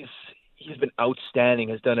 He's been outstanding.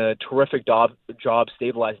 Has done a terrific job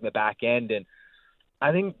stabilizing the back end, and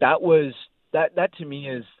I think that to me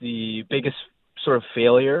is the biggest sort of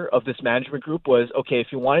failure of this management group was, okay, if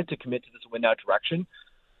you wanted to commit to this win-now direction,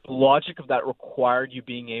 the logic of that required you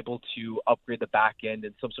being able to upgrade the back end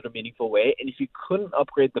in some sort of meaningful way. And if you couldn't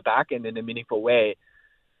upgrade the back end in a meaningful way,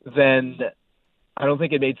 then I don't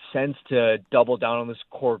think it made sense to double down on this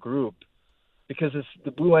core group because the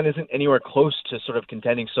blue line isn't anywhere close to sort of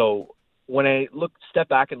contending. So when I step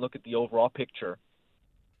back and look at the overall picture,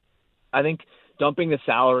 I think dumping the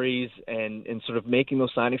salaries and sort of making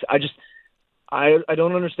those signings, I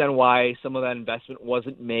don't understand why some of that investment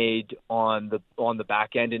wasn't made on the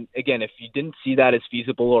back end. And again, if you didn't see that as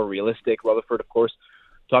feasible or realistic, Rutherford, of course,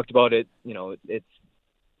 talked about it. It's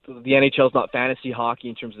the NHL is not fantasy hockey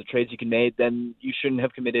in terms of the trades you can make. Then you shouldn't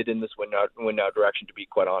have committed in this win-now direction, to be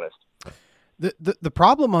quite honest. The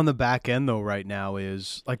problem on the back end though right now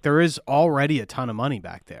is like there is already a ton of money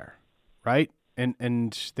back there, right?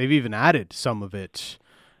 And they've even added some of it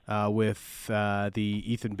with the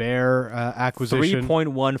Ethan Bear acquisition.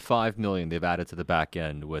 $3.15 million they've added to the back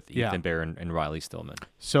end with Ethan Bear and Riley Stillman.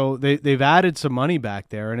 So they've added some money back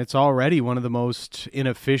there, and it's already one of the most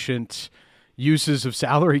inefficient uses of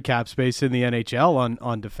salary cap space in the NHL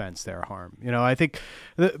on defense there, Harm. I think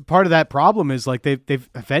part of that problem is like they've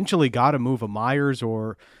eventually got to move a Myers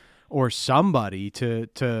or somebody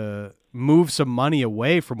to move some money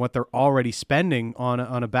away from what they're already spending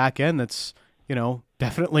on a back end that's,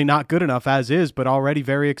 definitely not good enough as is, but already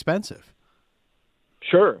very expensive.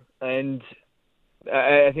 Sure. And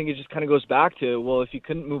I think it just kind of goes back to, well, if you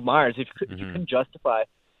couldn't move Myers, if you couldn't justify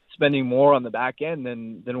spending more on the back end,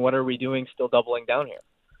 then what are we doing still doubling down here?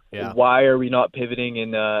 Yeah. Why are we not pivoting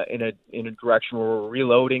in a direction where we're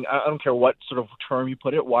reloading? I don't care what sort of term you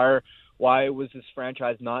put it. Why was this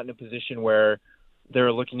franchise not in a position where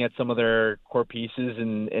they're looking at some of their core pieces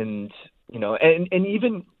and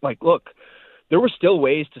even like, look, there were still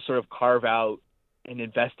ways to sort of carve out and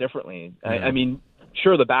invest differently. Mm-hmm. I mean,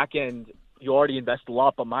 sure, the back end, you already invest a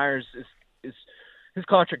lot, but Myers is his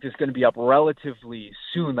contract is going to be up relatively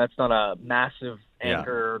soon. That's not a massive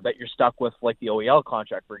anchor that you're stuck with like the OEL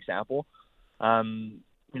contract, for example.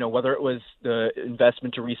 Whether it was the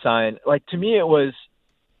investment to re-sign, like to me, it was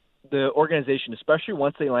the organization, especially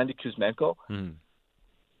once they landed Kuzmenko. Mm-hmm.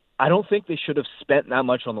 I don't think they should have spent that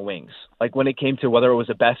much on the wings. Like when it came to whether it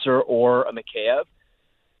was a Besser or a Mikheyev,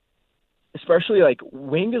 especially like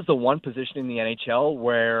wing is the one position in the NHL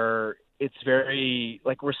where it's very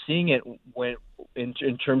like we're seeing it when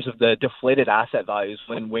in terms of the deflated asset values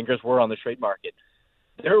when wingers were on the trade market.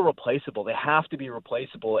 They're replaceable. They have to be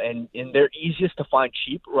replaceable, and they're easiest to find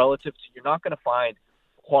cheap relative to you're not going to find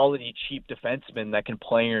quality cheap defensemen that can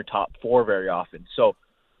play in your top four very often. So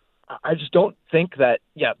I just don't think that,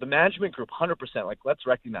 the management group, 100%, like, let's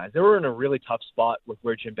recognize they were in a really tough spot with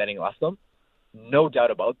where Jim Benning left them. No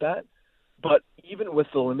doubt about that. But even with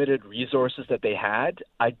the limited resources that they had,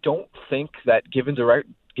 I don't think that given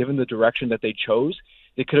the direction that they chose,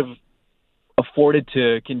 they could have afforded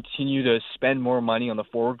to continue to spend more money on the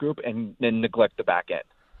forward group and neglect the back end.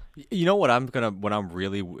 You know what I'm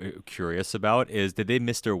really curious about is, did they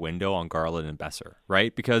miss their window on Garland and Besser,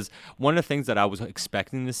 right? Because one of the things that I was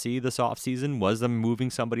expecting to see this offseason was them moving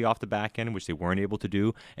somebody off the back end, which they weren't able to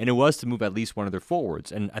do, and it was to move at least one of their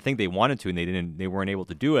forwards. And I think they wanted to, and they weren't able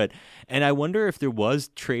to do it. And I wonder if there was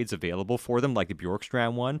trades available for them, like the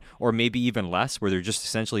Bjorkstrand one, or maybe even less, where they're just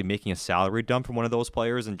essentially making a salary dump from one of those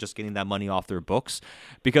players and just getting that money off their books.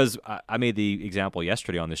 Because I made the example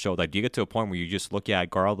yesterday on the show, like, do you get to a point where you just look at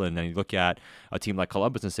Garland and then you look at a team like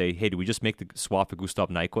Columbus and say, hey, do we just make the swap for Gustav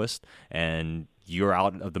Nyquist and you're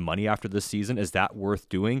out of the money after this season? Is that worth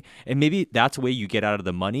doing? And maybe that's the way you get out of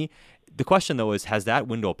the money. The question, though, is, has that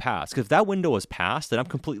window passed? Because if that window is passed, then I'm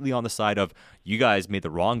completely on the side of you guys made the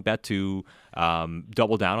wrong bet to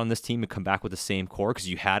double down on this team and come back with the same core because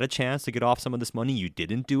you had a chance to get off some of this money. You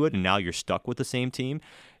didn't do it, and now you're stuck with the same team.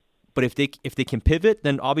 But if they can pivot,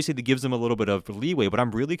 then obviously that gives them a little bit of leeway. But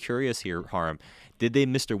I'm really curious here, Harm. Did they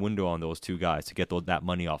miss their window on those two guys to get that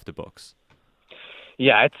money off the books?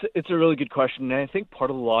 Yeah, it's a really good question. And I think part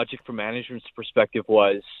of the logic from management's perspective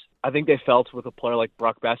was, I think they felt with a player like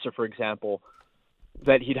Brock Besser, for example,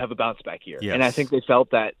 that he'd have a bounce back year. Yes. And I think they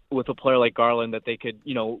felt that with a player like Garland that they could,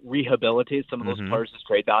 rehabilitate some of those players'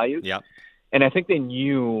 trade value. Yeah. And I think they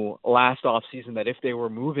knew last offseason that if they were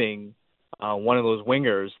moving one of those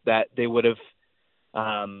wingers, that they would have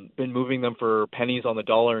been moving them for pennies on the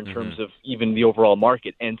dollar in terms of even the overall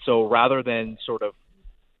market. And so rather than sort of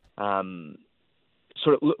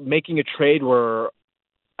making a trade where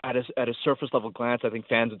at a surface level glance, I think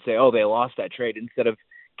fans would say, oh, they lost that trade. Instead of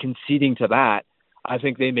conceding to that, I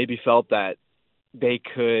think they maybe felt that they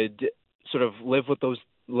could sort of live with those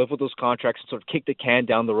contracts and sort of kick the can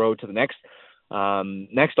down the road to the next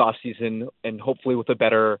offseason, and hopefully with a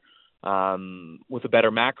better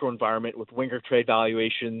macro environment, with winger trade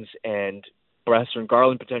valuations and Besser and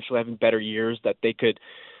Garland potentially having better years, that they could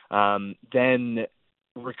then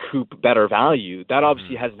recoup better value. That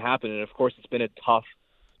obviously hasn't happened, and of course it's been a tough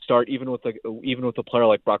start, even with a player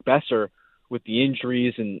like Brock Besser with the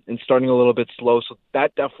injuries and starting a little bit slow. So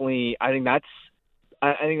that definitely, I think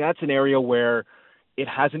that's an area where it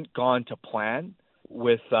hasn't gone to plan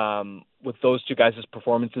with those two guys'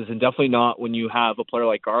 performances, and definitely not when you have a player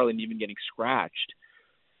like Garland even getting scratched.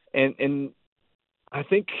 And I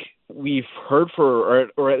think we've heard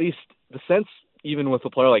or at least the sense even with a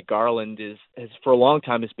player like Garland has for a long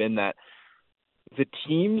time has been that the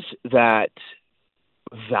teams that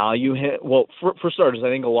value him, well, for starters, I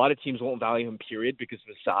think a lot of teams won't value him, period, because of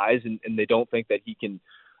his size, and they don't think that he can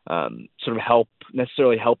sort of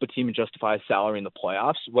necessarily help a team and justify a salary in the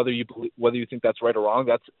playoffs. Whether you think that's right or wrong,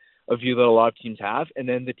 that's a view that a lot of teams have. And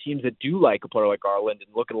then the teams that do like a player like Garland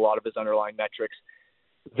and look at a lot of his underlying metrics,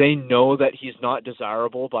 they know that he's not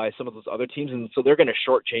desirable by some of those other teams, and so they're going to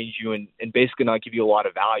shortchange you and basically not give you a lot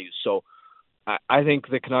of value. So I think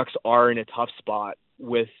the Canucks are in a tough spot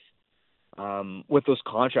with those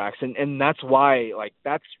contracts, and that's why, like,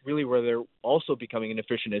 that's really where they're also becoming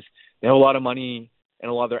inefficient, is they have a lot of money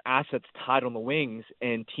and a lot of their assets tied on the wings,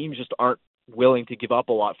 and teams just aren't willing to give up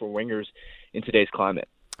a lot for wingers in today's climate.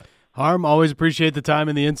 Harm, always appreciate the time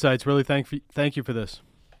and the insights. Really thank you for this.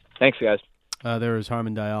 Thanks, guys. There is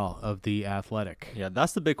Harman Dayal of The Athletic. Yeah,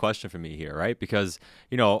 that's the big question for me here, right? Because,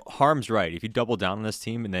 Harm's right. If you double down on this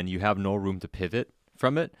team and then you have no room to pivot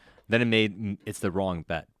from it, then it's the wrong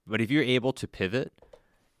bet. But if you're able to pivot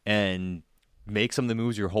and make some of the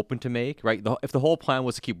moves you're hoping to make, right? If the whole plan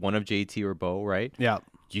was to keep one of JT or Bo, right? Yeah.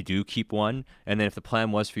 You do keep one, and then if the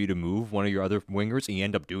plan was for you to move one of your other wingers, and you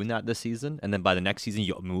end up doing that this season, and then by the next season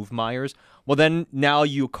you move Myers, well, then now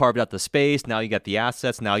you carved out the space, now you got the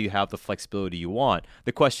assets, now you have the flexibility you want.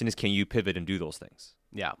 The question is, can you pivot and do those things?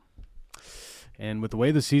 Yeah. And with the way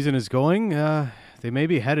the season is going, they may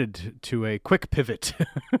be headed to a quick pivot.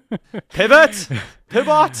 Pivot!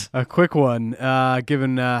 Pivot! A quick one,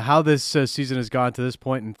 given how this season has gone to this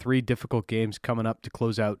point and 3 difficult games coming up to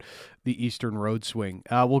close out the Eastern Road Swing.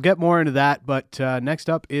 We'll get more into that, but next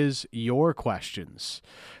up is your questions,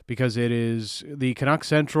 because it is the Canuck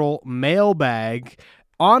Central mailbag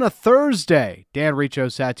on a Thursday. Dan Riccio,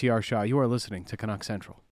 Satyar Shah, you are listening to Canuck Central.